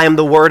God. I am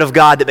the Word of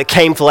God that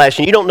became flesh.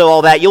 And you don't know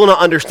all that. You'll not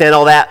understand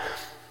all that.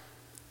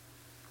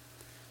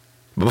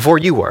 But before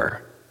you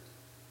were,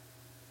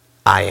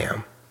 I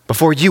am.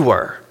 Before you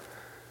were,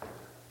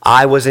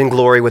 I was in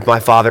glory with my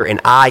Father, and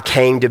I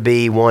came to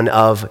be one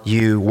of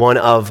you, one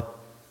of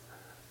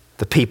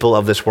the people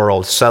of this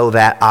world, so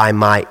that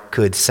I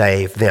could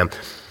save them.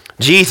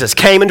 Jesus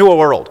came into a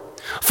world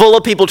full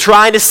of people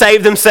trying to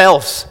save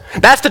themselves.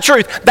 That's the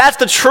truth. That's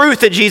the truth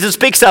that Jesus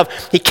speaks of.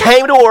 He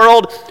came to a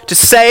world to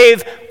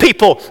save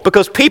people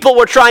because people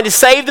were trying to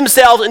save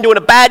themselves and doing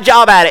a bad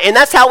job at it. And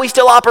that's how we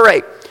still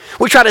operate.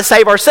 We try to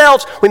save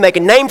ourselves. We make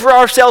a name for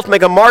ourselves,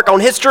 make a mark on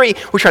history.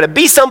 We try to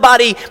be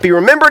somebody, be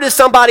remembered as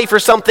somebody for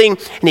something,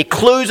 and he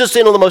clues us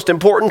in on the most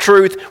important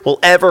truth we'll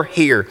ever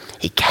hear.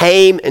 He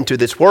came into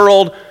this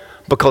world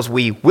because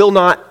we will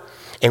not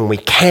and we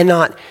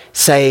cannot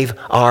save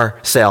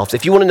ourselves.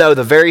 If you want to know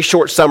the very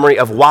short summary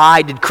of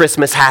why did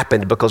Christmas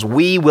happen, because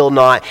we will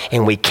not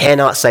and we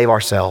cannot save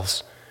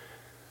ourselves.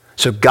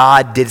 So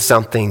God did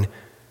something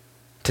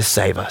to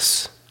save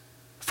us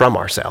from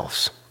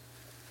ourselves.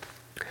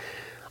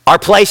 Our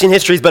place in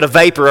history is but a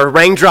vapor, a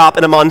raindrop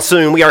in a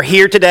monsoon. We are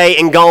here today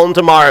and gone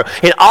tomorrow.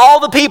 And all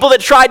the people that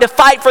tried to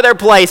fight for their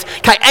place,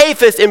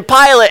 Caiaphas and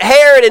Pilate,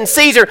 Herod and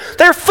Caesar,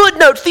 they're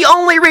footnotes. The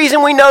only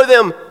reason we know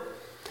them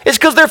is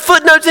because they're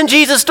footnotes in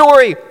Jesus'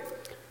 story.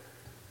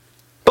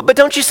 But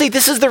don't you see,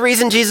 this is the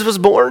reason Jesus was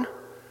born?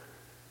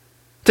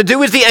 To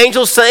do as the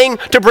angels sang,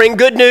 to bring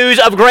good news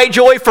of great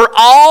joy for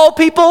all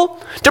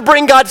people, to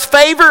bring God's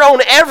favor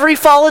on every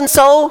fallen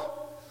soul.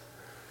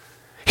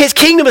 His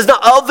kingdom is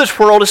not of this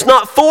world. It's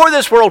not for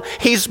this world.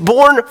 He's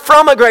born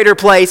from a greater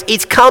place.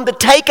 He's come to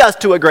take us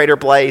to a greater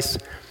place.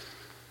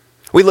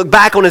 We look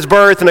back on his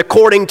birth, and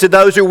according to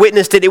those who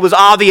witnessed it, it was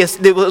obvious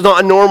it was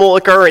not a normal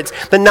occurrence.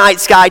 The night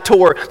sky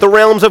tore. The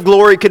realms of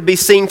glory could be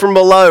seen from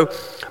below.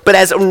 But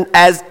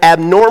as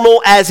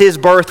abnormal as his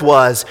birth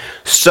was,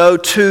 so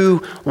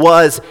too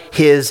was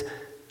his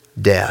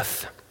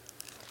death.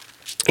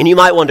 And you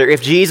might wonder,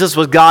 if Jesus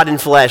was God in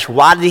flesh,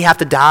 why did he have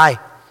to die?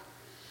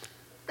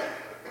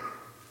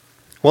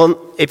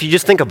 Well, if you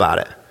just think about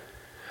it,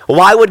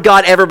 why would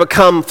God ever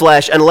become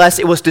flesh unless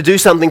it was to do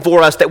something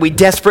for us that we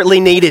desperately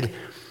needed?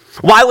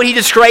 Why would he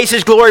disgrace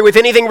his glory with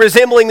anything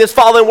resembling this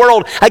fallen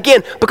world?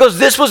 Again, because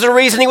this was the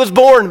reason he was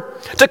born,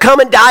 to come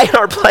and die in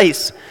our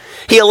place.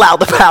 He allowed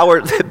the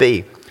powers that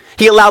be.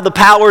 He allowed the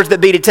powers that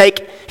be to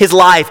take his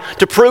life,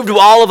 to prove to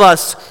all of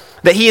us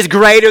that he is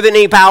greater than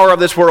any power of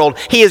this world.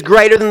 He is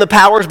greater than the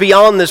powers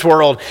beyond this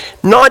world.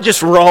 Not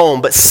just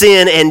Rome, but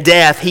sin and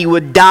death. He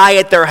would die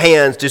at their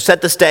hands to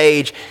set the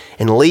stage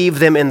and leave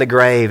them in the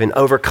grave and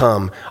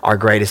overcome our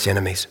greatest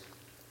enemies.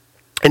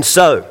 And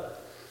so,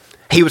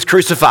 he was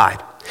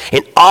crucified,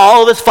 and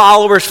all of his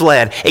followers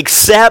fled,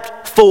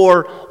 except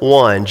for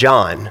one,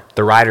 John,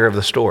 the writer of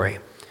the story.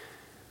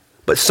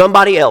 But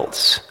somebody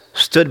else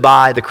stood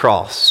by the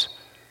cross.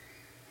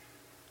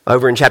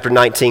 Over in chapter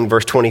 19,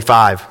 verse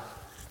 25,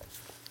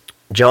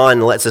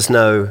 John lets us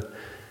know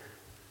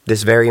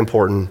this very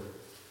important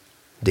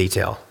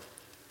detail.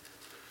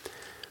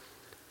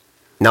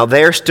 Now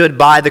there stood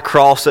by the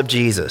cross of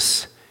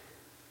Jesus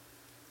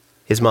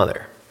his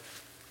mother.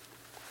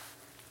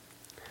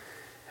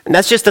 And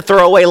that's just a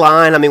throwaway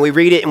line. I mean, we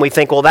read it and we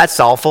think, well, that's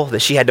awful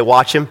that she had to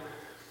watch him.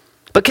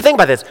 But think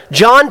about this.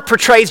 John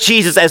portrays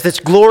Jesus as this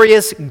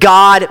glorious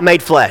God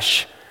made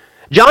flesh.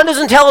 John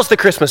doesn't tell us the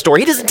Christmas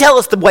story. He doesn't tell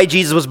us the way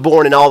Jesus was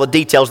born and all the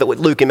details that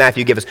Luke and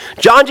Matthew give us.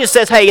 John just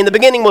says, hey, in the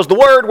beginning was the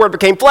Word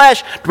became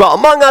flesh, dwelt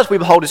among us, we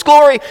behold his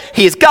glory.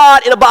 He is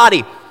God in a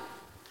body.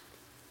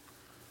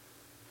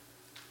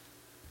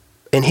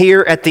 And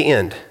here at the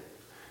end,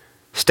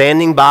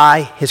 standing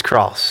by his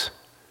cross,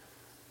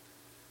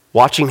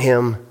 watching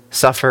him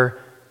suffer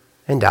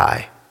and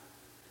die,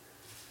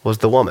 was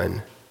the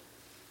woman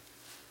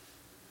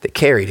that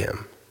carried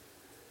him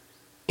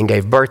and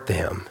gave birth to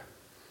him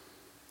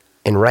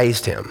and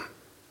raised him.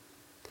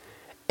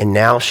 And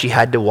now she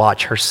had to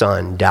watch her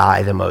son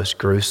die the most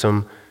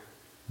gruesome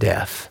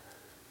death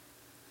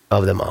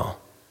of them all.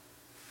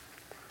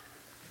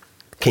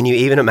 Can you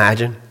even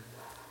imagine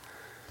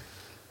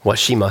what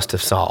she must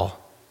have saw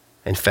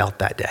and felt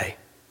that day?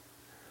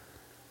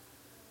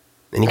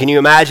 And can you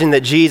imagine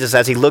that Jesus,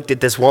 as he looked at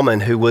this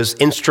woman who was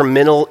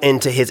instrumental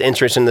into his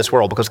entrance in this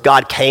world, because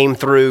God came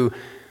through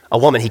a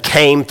woman, he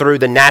came through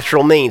the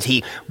natural means,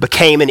 he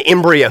became an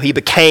embryo, he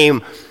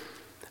became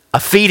a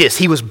fetus.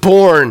 He was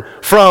born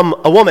from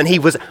a woman. He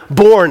was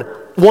born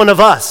one of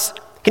us.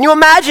 Can you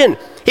imagine?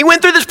 He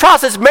went through this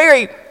process.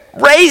 Mary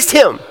raised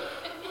him.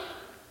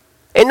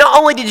 And not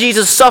only did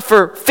Jesus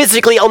suffer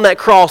physically on that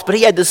cross, but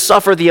he had to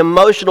suffer the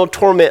emotional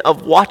torment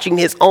of watching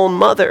his own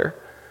mother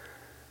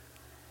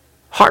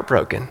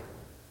heartbroken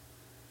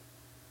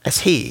as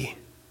he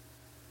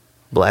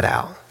bled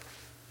out.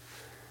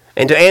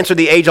 And to answer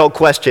the age-old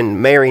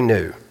question, Mary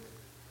knew.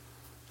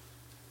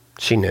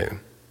 She knew.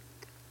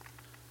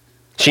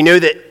 She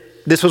knew that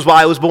this was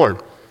why he was born.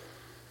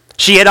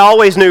 She had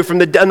always knew from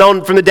the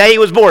day he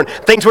was born,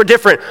 things were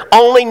different.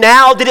 Only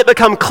now did it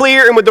become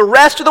clear, and would the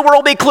rest of the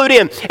world be clued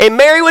in. And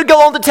Mary would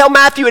go on to tell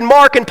Matthew and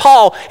Mark and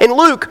Paul and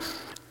Luke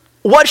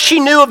what she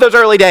knew of those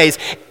early days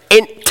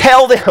and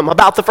tell them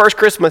about the first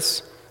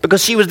Christmas,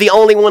 because she was the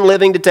only one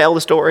living to tell the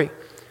story.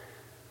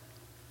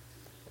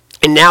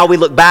 And now we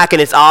look back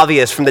and it's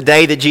obvious from the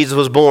day that Jesus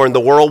was born, the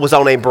world was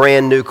on a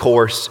brand new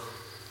course.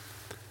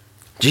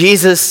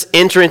 Jesus'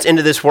 entrance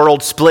into this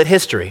world split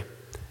history.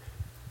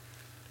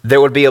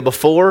 There would be a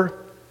before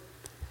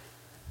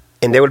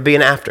and there would be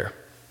an after.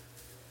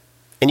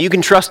 And we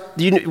can trust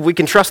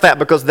that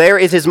because there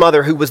is his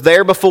mother who was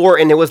there before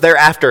and it was there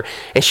after.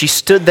 And she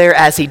stood there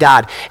as he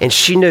died. And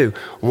she knew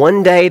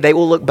one day they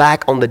will look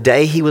back on the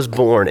day he was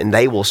born and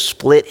they will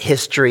split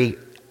history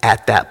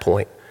at that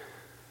point.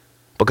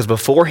 Because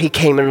before he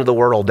came into the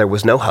world, there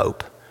was no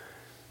hope.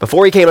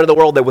 Before he came into the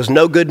world, there was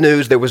no good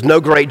news, there was no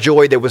great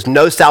joy, there was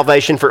no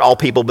salvation for all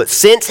people. But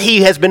since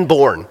he has been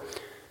born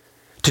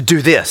to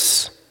do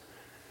this,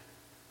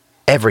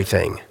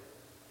 everything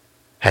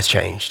has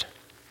changed.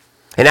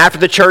 And after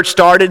the church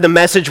started, the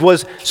message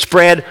was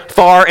spread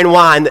far and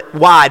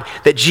wide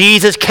that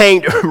Jesus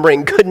came to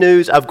bring good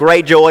news of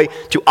great joy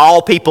to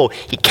all people.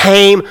 He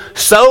came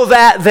so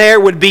that there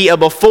would be a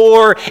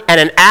before and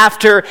an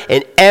after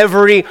in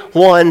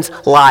everyone's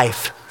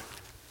life.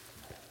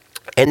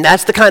 And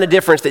that's the kind of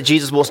difference that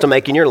Jesus wants to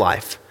make in your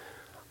life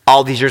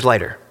all these years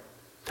later.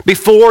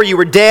 Before, you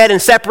were dead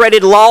and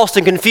separated, lost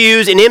and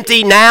confused and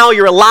empty. Now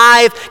you're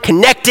alive,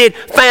 connected,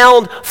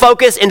 found,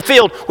 focused, and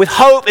filled with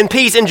hope and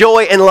peace and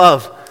joy and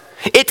love.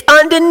 It's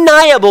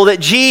undeniable that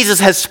Jesus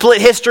has split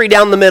history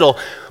down the middle,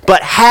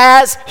 but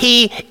has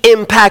he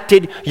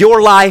impacted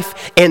your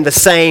life in the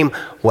same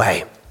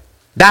way?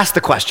 That's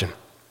the question.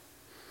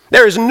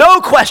 There is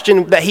no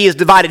question that he has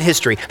divided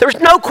history. There's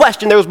no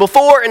question there was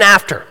before and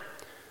after.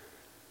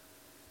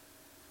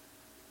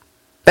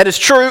 That is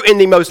true in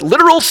the most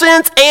literal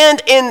sense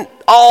and in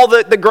all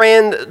the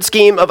grand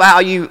scheme of how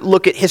you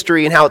look at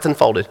history and how it's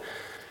unfolded.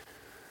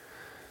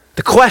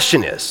 The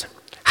question is,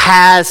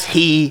 has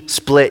he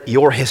split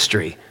your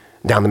history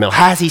down the middle?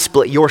 Has he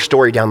split your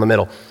story down the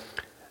middle?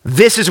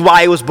 This is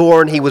why he was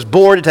born. He was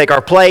born to take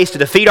our place, to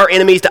defeat our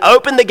enemies, to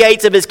open the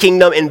gates of his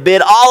kingdom and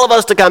bid all of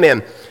us to come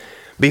in.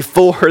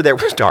 Before there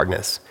was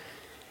darkness,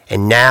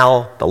 and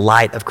now the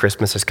light of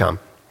Christmas has come.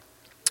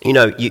 You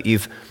know,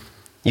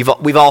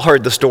 we've all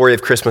heard the story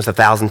of Christmas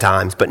 1,000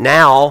 times, but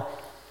now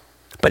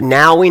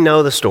we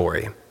know the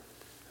story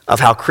of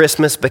how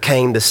Christmas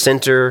became the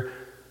center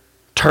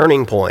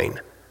turning point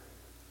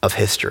of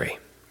history.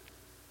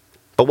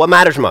 But what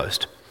matters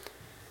most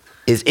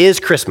is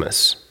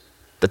Christmas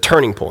the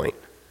turning point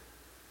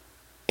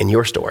in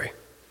your story?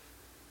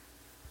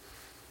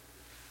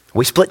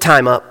 We split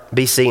time up,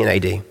 BC and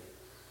AD.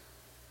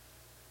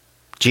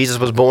 Jesus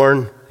was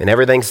born, and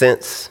everything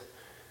since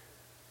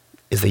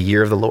is the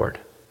year of the Lord.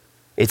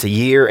 It's a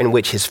year in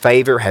which his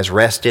favor has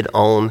rested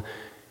on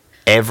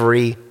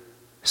every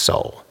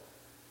soul.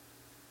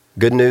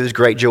 Good news,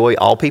 great joy,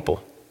 all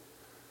people.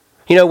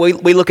 You know,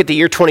 we look at the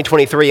year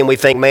 2023 and we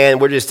think, man,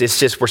 we're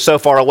so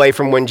far away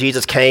from when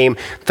Jesus came.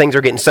 Things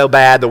are getting so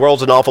bad. The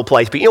world's an awful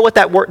place. But you know what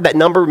that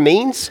number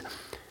means?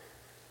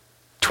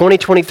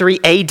 2023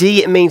 AD,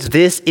 it means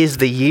this is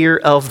the year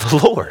of the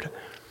Lord.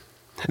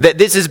 That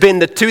this has been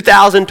the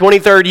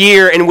 2023rd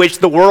year in which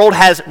the world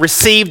has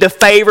received a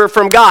favor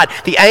from God.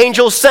 The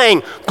angels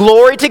sang,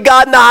 glory to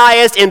God in the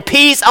highest and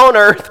peace on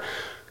earth,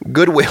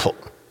 goodwill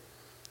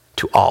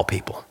to all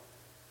people.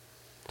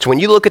 So when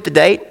you look at the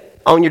date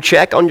on your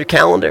check, on your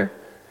calendar,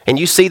 and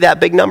you see that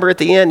big number at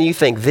the end, you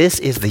think this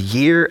is the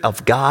year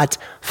of God's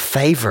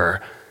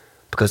favor,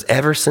 because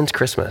ever since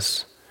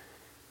Christmas,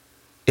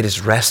 it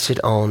has rested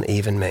on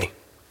even me.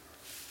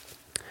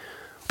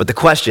 But the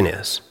question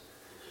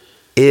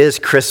is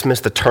Christmas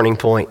the turning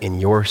point in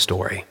your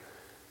story,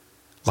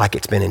 like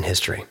it's been in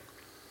history?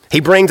 He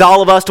brings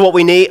all of us to what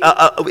we need,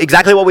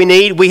 exactly what we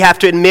need. We have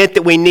to admit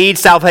that we need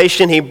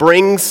salvation. He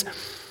brings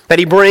that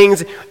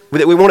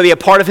we want to be a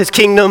part of his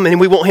kingdom and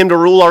we want him to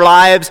rule our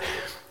lives,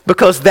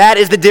 because that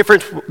is the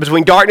difference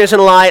between darkness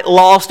and light,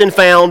 lost and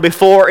found,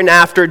 before and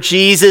after.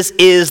 Jesus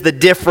is the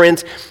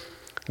difference.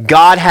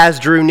 God has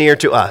drew near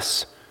to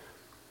us,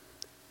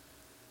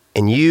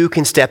 and you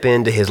can step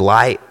into his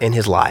light and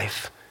his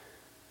life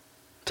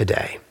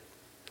today.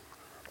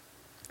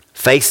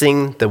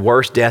 Facing the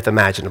worst death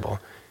imaginable,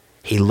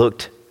 he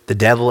looked the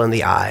devil in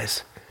the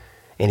eyes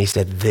and he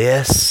said,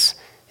 this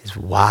is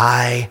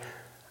why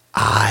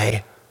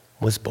I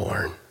was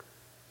born.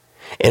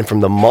 And from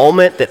the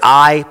moment that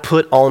I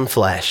put on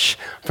flesh,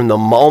 from the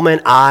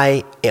moment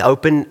I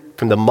opened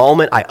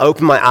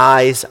my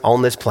eyes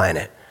on this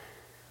planet,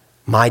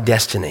 my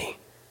destiny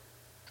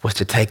was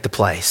to take the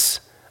place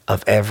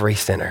of every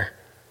sinner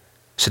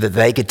so that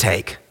they could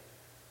take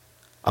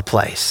a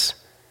place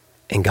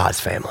in God's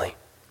family,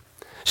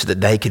 so that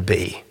they could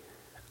be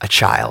a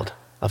child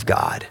of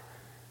God,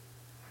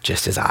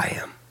 just as I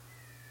am.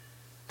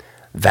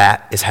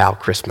 That is how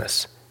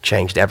Christmas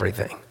changed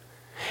everything.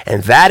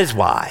 And that is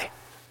why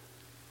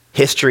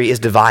history is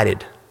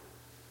divided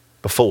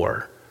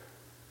before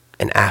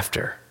and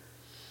after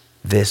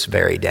this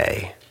very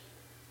day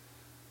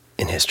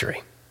in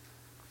history.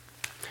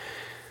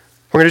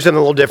 We're going to do something a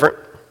little different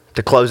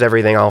to close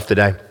everything off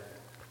today.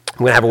 We're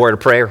going to have a word of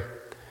prayer,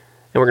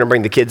 and we're going to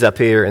bring the kids up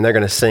here, and they're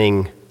going to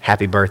sing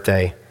happy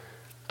birthday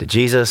to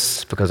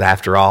Jesus, because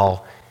after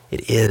all,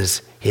 it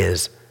is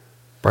his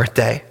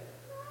birthday.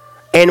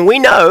 And we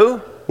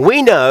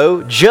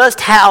know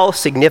just how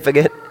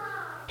significant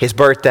his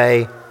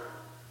birthday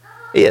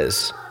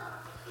is,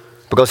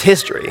 because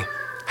history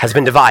has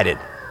been divided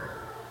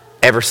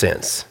ever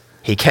since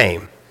he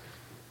came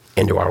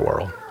into our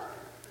world.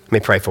 Let me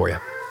pray for you.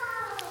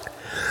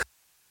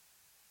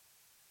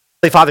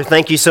 Father,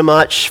 thank you so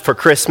much for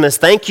Christmas.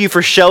 Thank you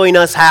for showing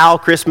us how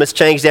Christmas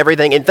changed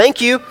everything. And thank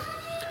you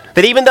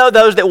that even though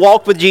those that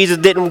walked with Jesus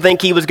didn't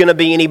think he was going to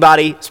be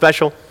anybody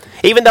special,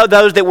 even though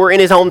those that were in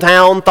his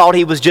hometown thought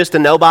he was just a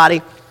nobody,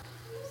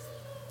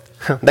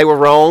 they were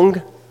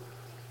wrong.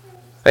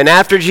 And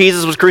after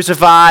Jesus was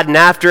crucified and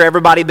after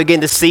everybody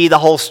began to see the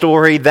whole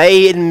story,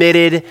 they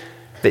admitted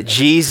that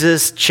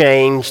Jesus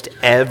changed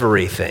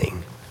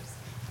everything.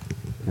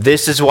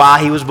 This is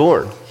why he was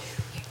born,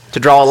 to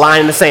draw a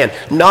line in the sand.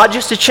 Not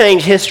just to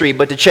change history,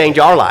 but to change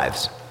our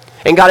lives.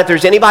 And God, if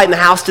there's anybody in the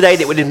house today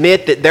that would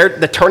admit that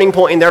the turning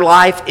point in their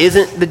life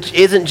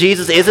isn't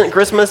Jesus, isn't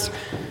Christmas,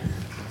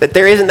 that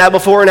there isn't that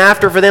before and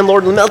after for them,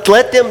 Lord,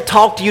 let them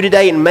talk to you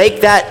today and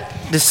make that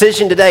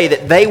decision today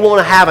that they want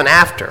to have an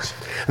after.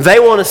 They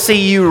want to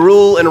see you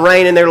rule and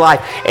reign in their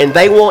life, and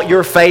they want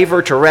your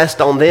favor to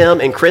rest on them,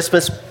 and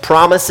Christmas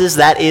promises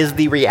that is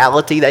the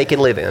reality they can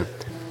live in.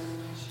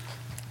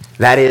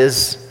 That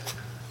is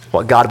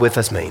what God with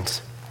us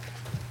means.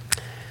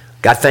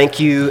 God, thank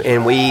you,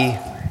 and we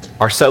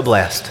are so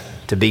blessed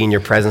to be in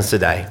your presence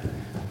today.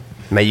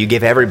 May you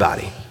give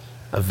everybody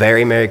a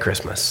very Merry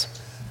Christmas,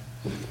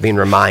 being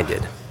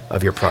reminded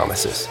of your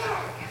promises.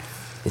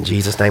 In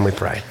Jesus' name we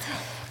pray.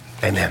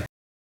 Amen.